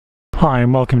Hi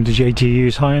and welcome to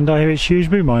JTU's Hyundai here at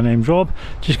Shrewsbury. My name's Rob.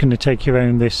 Just going to take you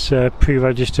around this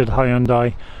pre-registered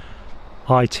Hyundai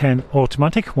i10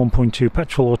 automatic, 1.2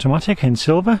 petrol automatic in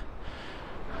silver.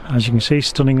 As you can see,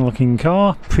 stunning looking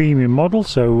car, premium model,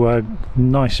 so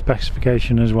nice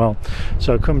specification as well.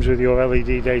 So it comes with your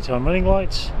LED daytime running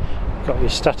lights, got your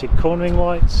static cornering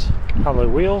lights, alloy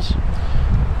wheels,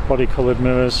 body coloured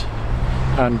mirrors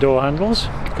and door handles.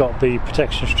 Got the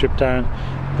protection strip down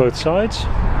both sides,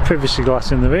 privacy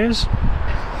glass in the rears.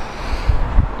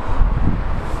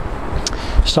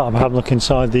 Start by having a look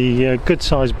inside the good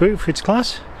sized boot for its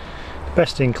class,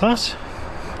 best in class.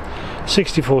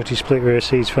 60/40 split rear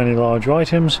seats for any larger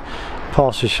items,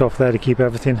 parcel shelf there to keep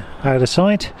everything out of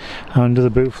sight. Under the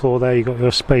boot floor there you've got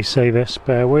your space saver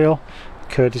spare wheel,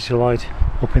 courtesy light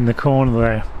up in the corner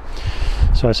there.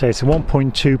 So I say it's a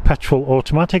 1.2 petrol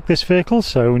automatic, this vehicle,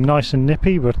 so nice and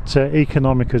nippy but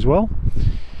economic as well.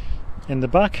 In the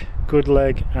back, good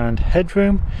leg and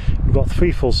headroom. We've got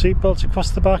 3 full seat belts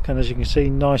across the back, and as you can see,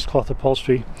 nice cloth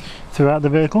upholstery throughout the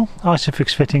vehicle.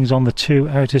 Isofix fittings on the 2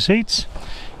 outer seats,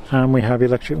 and we have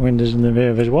electric windows in the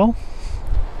rear as well.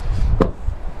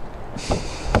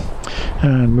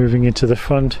 And moving into the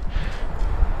front,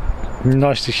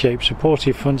 nicely shaped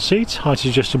supportive front seats, height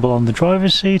adjustable on the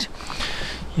driver's seat.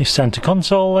 Your centre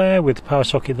console there with the power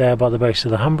socket there by the base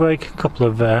of the handbrake, a couple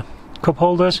of cup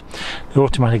holders, the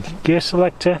automatic gear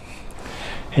selector.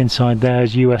 Inside there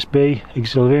is USB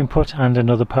auxiliary input and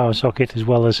another power socket, as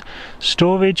well as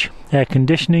storage, air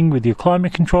conditioning with your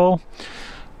climate control.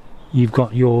 You've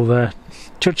got your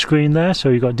touchscreen there, so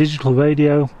you've got digital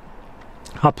radio,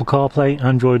 Apple CarPlay,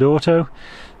 Android Auto,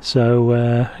 so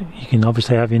you can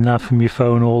obviously have your nav from your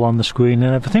phone all on the screen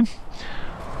and everything.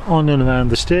 On and around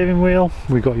the steering wheel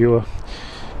we've got your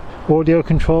audio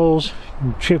controls,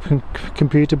 trip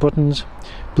computer buttons,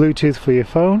 Bluetooth for your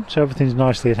phone, so everything's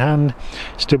nicely at hand,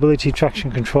 stability,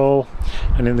 traction control,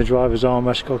 and in the driver's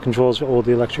armrest got controls for all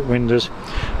the electric windows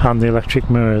and the electric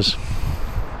mirrors.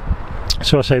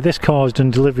 So I say this car has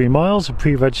done delivery miles, a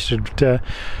pre-registered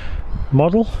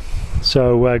model,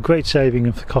 so great saving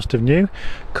of the cost of new.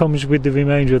 Comes with the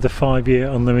remainder of the 5-year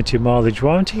unlimited mileage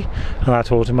warranty, and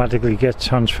that automatically gets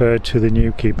transferred to the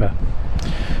new keeper.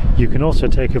 You can also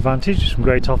take advantage of some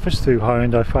great offers through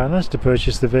Hyundai Finance to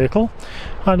purchase the vehicle,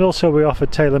 and also we offer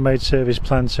tailor-made service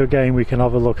plans, so again we can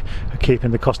have a look at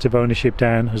keeping the cost of ownership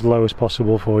down as low as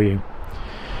possible for you.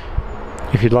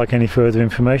 If you'd like any further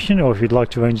information, or if you'd like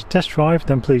to arrange a test drive,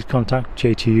 then please contact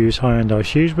JTU's Hyundai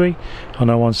Shrewsbury on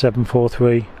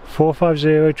 01743 450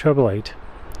 888.